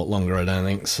a whole lot longer, I don't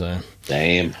think. So,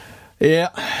 damn.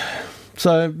 Yeah.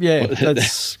 So, yeah,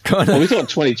 that's kind of... Well, we thought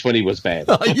 2020 was bad.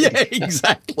 Oh, yeah,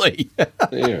 exactly.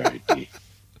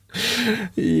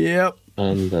 Yep.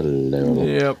 Unbelievable.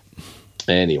 Yep.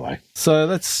 Anyway. So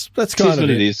that's kind of what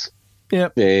it is.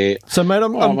 Yep. Yeah. So, mate,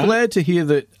 I'm glad to hear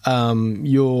that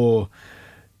you're,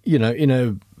 in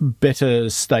a better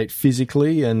state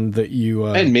physically and that you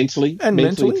are... And mentally. And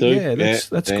mentally, too. Yeah,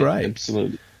 that's great.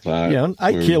 Absolutely. So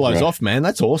 8 kilos off, man.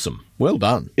 That's awesome. Well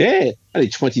done. Yeah. Only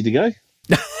 20 to go.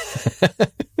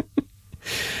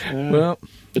 Well,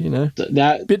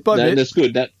 bit by bit. That's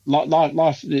good. That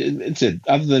life, it's it.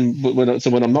 Other than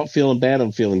when I'm not feeling bad,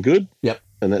 I'm feeling good. Yep.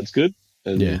 And that's good.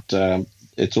 And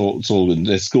it's all good.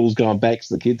 The school's gone back,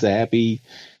 so the kids are happy.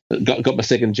 Got my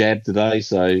second jab today,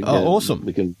 so awesome.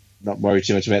 We can not worry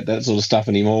too much about that sort of stuff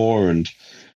anymore. And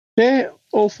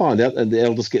all fine. And the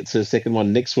eldest gets her second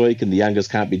one next week, and the youngest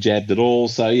can't be jabbed at all.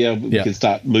 So we can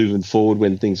start moving forward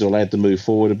when things are allowed to move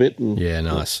forward a bit. And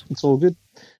nice. It's all good.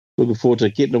 Looking forward to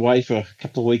getting away for a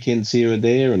couple of weekends here and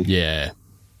there, and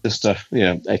just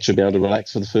actually be able to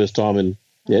relax for the first time and.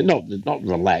 Yeah, not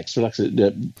relax,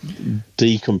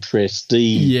 decompress,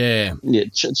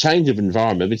 change of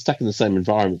environment. I've been stuck in the same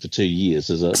environment for 2 years.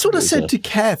 That's what I said to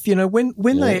Kath.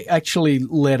 When they actually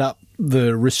let up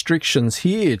the restrictions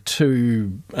here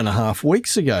 2.5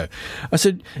 weeks ago, I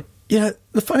said, the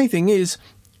funny thing is,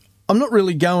 I'm not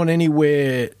really going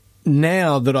anywhere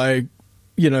now that I,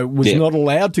 was not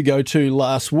allowed to go to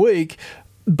last week.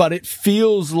 But it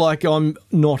feels like I'm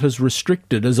not as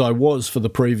restricted as I was for the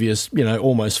previous,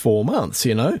 almost 4 months,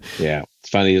 Yeah. It's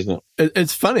funny, isn't it?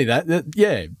 It's funny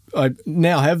that I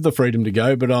now have the freedom to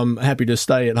go, but I'm happy to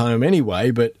stay at home anyway.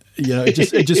 But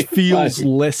it just feels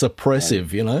less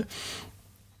oppressive,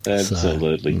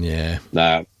 Absolutely. So, yeah.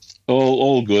 No,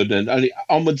 all good, and only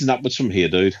onwards and upwards from here,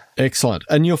 dude. Excellent.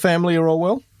 And your family are all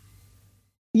well?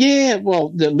 Yeah, well,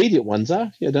 the immediate ones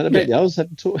are. Yeah, don't know about the others.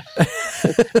 Haven't talked.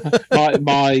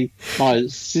 my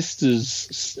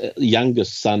sister's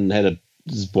youngest son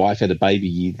his wife had a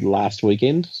baby last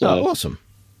weekend. So awesome.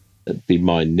 It'd be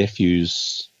my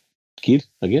nephew's kid,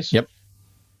 I guess. Yep.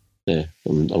 Yeah,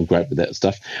 I'm great with that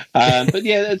stuff. But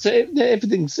yeah,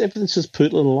 everything's just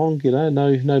pootling along.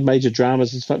 No major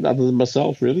dramas other than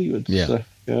myself, really. Yeah.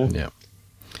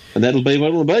 And that'll be what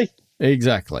it'll be.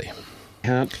 Exactly.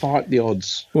 Can't fight the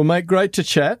odds. Well, mate, great to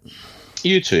chat.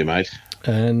 You too, mate.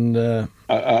 And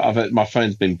my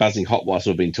phone's been buzzing hot whilst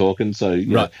we've been talking, so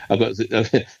right. I've got.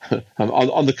 I'm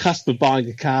on the cusp of buying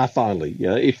a car finally.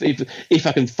 If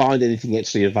I can find anything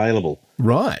actually available.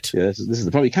 Right. Yeah, this is the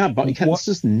problem. You can't buy. You can't. It's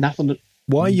just nothing.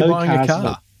 Why are you buying a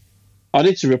car? I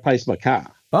need to replace my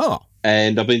car. Oh.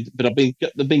 And I've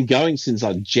been going since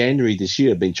like January this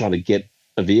year. I've been trying to get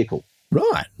a vehicle.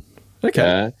 Right.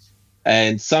 Okay.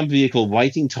 And some vehicle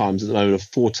waiting times at the moment are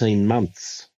 14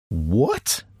 months.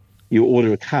 What? You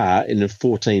order a car in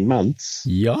 14 months.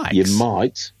 Yikes.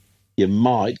 You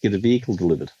might get a vehicle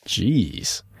delivered.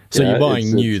 Jeez. So you're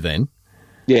buying new then?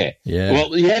 Yeah. Yeah.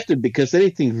 Well, you have to, because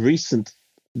anything recent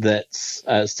that's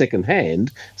second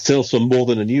hand sells for more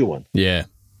than a new one. Yeah.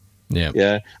 Yeah.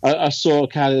 Yeah. I saw a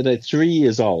car the other day, 3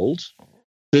 years old,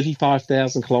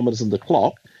 35,000 kilometres on the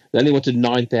clock. They only wanted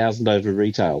 9,000 over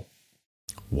retail.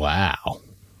 Wow.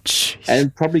 Jeez.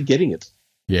 And probably getting it.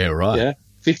 Yeah, right. Yeah.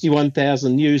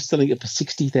 51,000 new, selling it for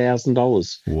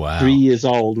 $60,000. Wow. 3 years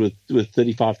old with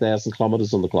 35,000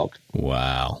 kilometres on the clock.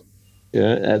 Wow.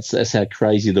 Yeah, that's how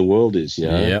crazy the world is,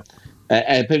 Yep.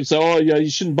 And people say, you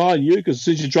shouldn't buy new because as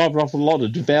soon as you drive it off the lot,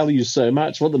 it devalues so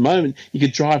much. Well, at the moment, you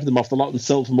could drive them off the lot and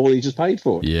sell it for more than you just paid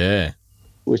for it. Yeah.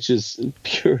 Which is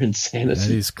pure insanity.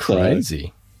 That is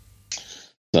crazy.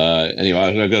 So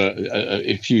anyway, I've got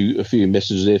a few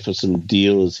messages there for some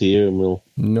dealers here, and we'll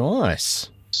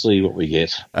see what we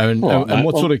get. And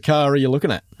what sort of car are you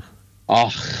looking at? Oh,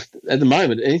 at the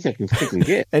moment, anything I can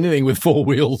get. Anything with four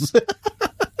wheels.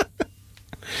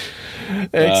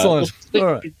 Excellent. All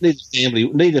right.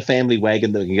 Need a family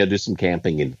wagon that we can go do some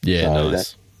camping in. Yeah,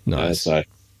 nice. So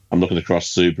I'm looking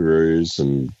across Subarus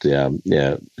and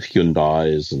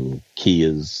Hyundais and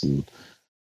Kias and.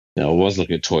 I was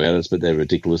looking at Toyotas, but they're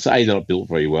ridiculous. A, they're not built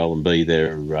very well, and B,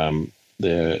 they're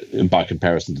by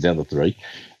comparison to the other three,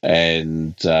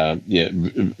 and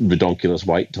redonkulous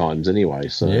wait times anyway.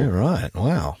 So yeah, right.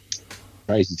 Wow,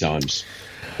 crazy times.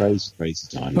 All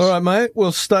right, mate.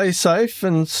 Well, stay safe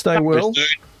and stay well.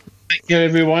 Thank you,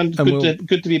 everyone.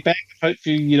 Good to be back.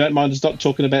 Hopefully, you don't mind us not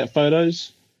talking about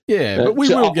photos. Yeah, but we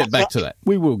will get back to that.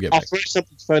 We will get back. I'll throw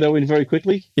something's photo in very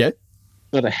quickly. Yeah.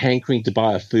 Got a hankering to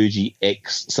buy a Fuji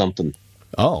X something.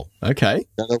 Oh, okay.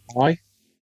 Don't know why.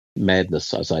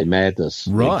 Madness, I say, madness.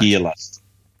 Right. Gear lust.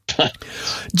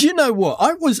 Do you know what?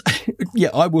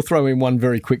 I will throw in one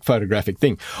very quick photographic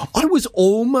thing. I was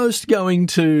almost going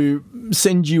to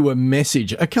send you a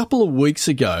message a couple of weeks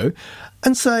ago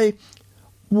and say,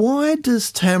 why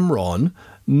does Tamron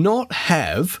not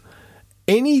have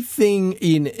anything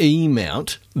in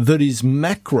E-mount that is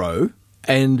macro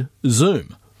and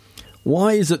zoom?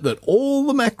 Why is it that all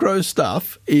the macro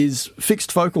stuff is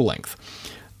fixed focal length?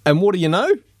 And what do you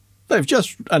know? They've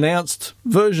just announced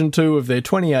version 2 of their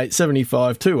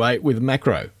 28-75-2.8 with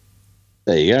macro.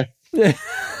 There you go. Yeah.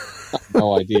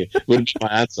 No idea. Wouldn't be my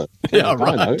answer. Yeah,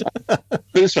 right. But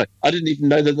this way, I didn't even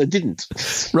know that they didn't.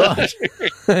 Right.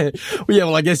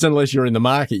 Well, I guess unless you're in the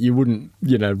market, you wouldn't,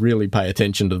 really pay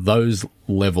attention to those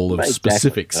level of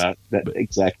specifics.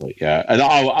 Exactly. Yeah, and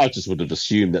I just would have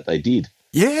assumed that they did.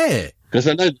 Yeah, because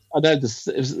I know this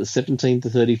is the 17 to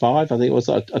 35. I think it was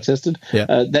I tested. Yeah.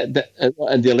 And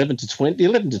the 11 to 20. The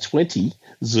 11 to 20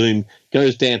 zoom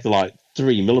goes down to like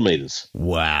 3 millimeters.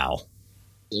 Wow.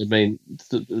 I mean,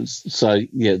 so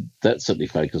yeah, that certainly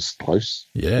focused close.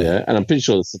 Yeah. And I'm pretty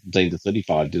sure the 17 to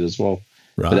 35 did as well.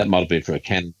 Right. But that might have been for a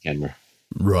Canon camera.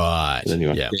 Right. But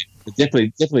anyway, yeah.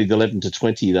 Definitely the 11 to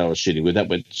 20 they were shooting with. That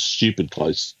went stupid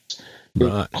close.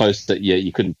 Right. Close that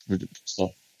you couldn't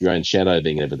stop your own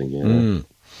shadowing and everything.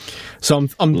 So I'm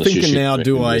thinking now,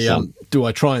 do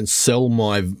I try and sell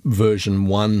my version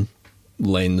 1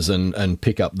 lens and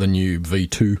pick up the new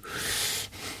V2?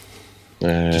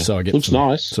 Just so I get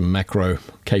some macro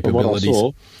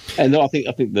capabilities. And I think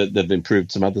that they've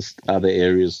improved some other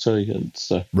areas too. And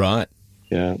so, right.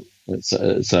 Yeah.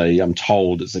 I'm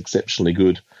told it's exceptionally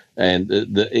good. And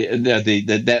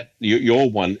your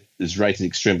one is rated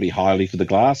extremely highly for the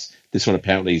glass. This one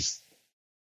apparently is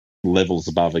levels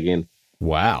above again.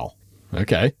 Wow.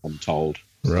 Okay. I'm told.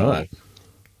 Right.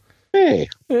 So,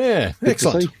 yeah.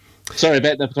 Excellent. Sorry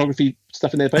about the photography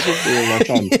stuff in there, people. We'll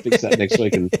try and fix that next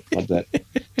week and like that.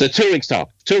 So 2 weeks time.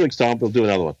 2 weeks time, we'll do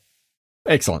another one.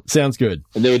 Excellent. Sounds good.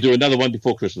 And then we'll do another one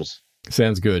before Christmas.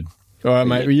 Sounds good. All right,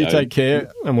 mate. Well, you take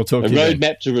care, and we'll talk to you then. A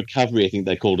roadmap to recovery, I think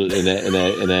they called it in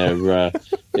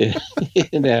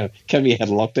our coming out of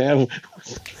lockdown.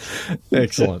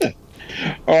 Excellent.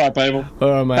 All right, people.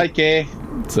 All right, mate. Take care.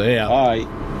 See ya. Bye.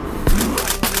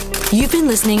 You've been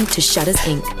listening to Shutters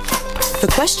Inc. For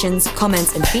questions,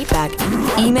 comments, and feedback,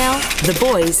 email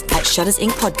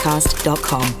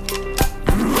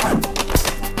theboys@shuttersincpodcast.com.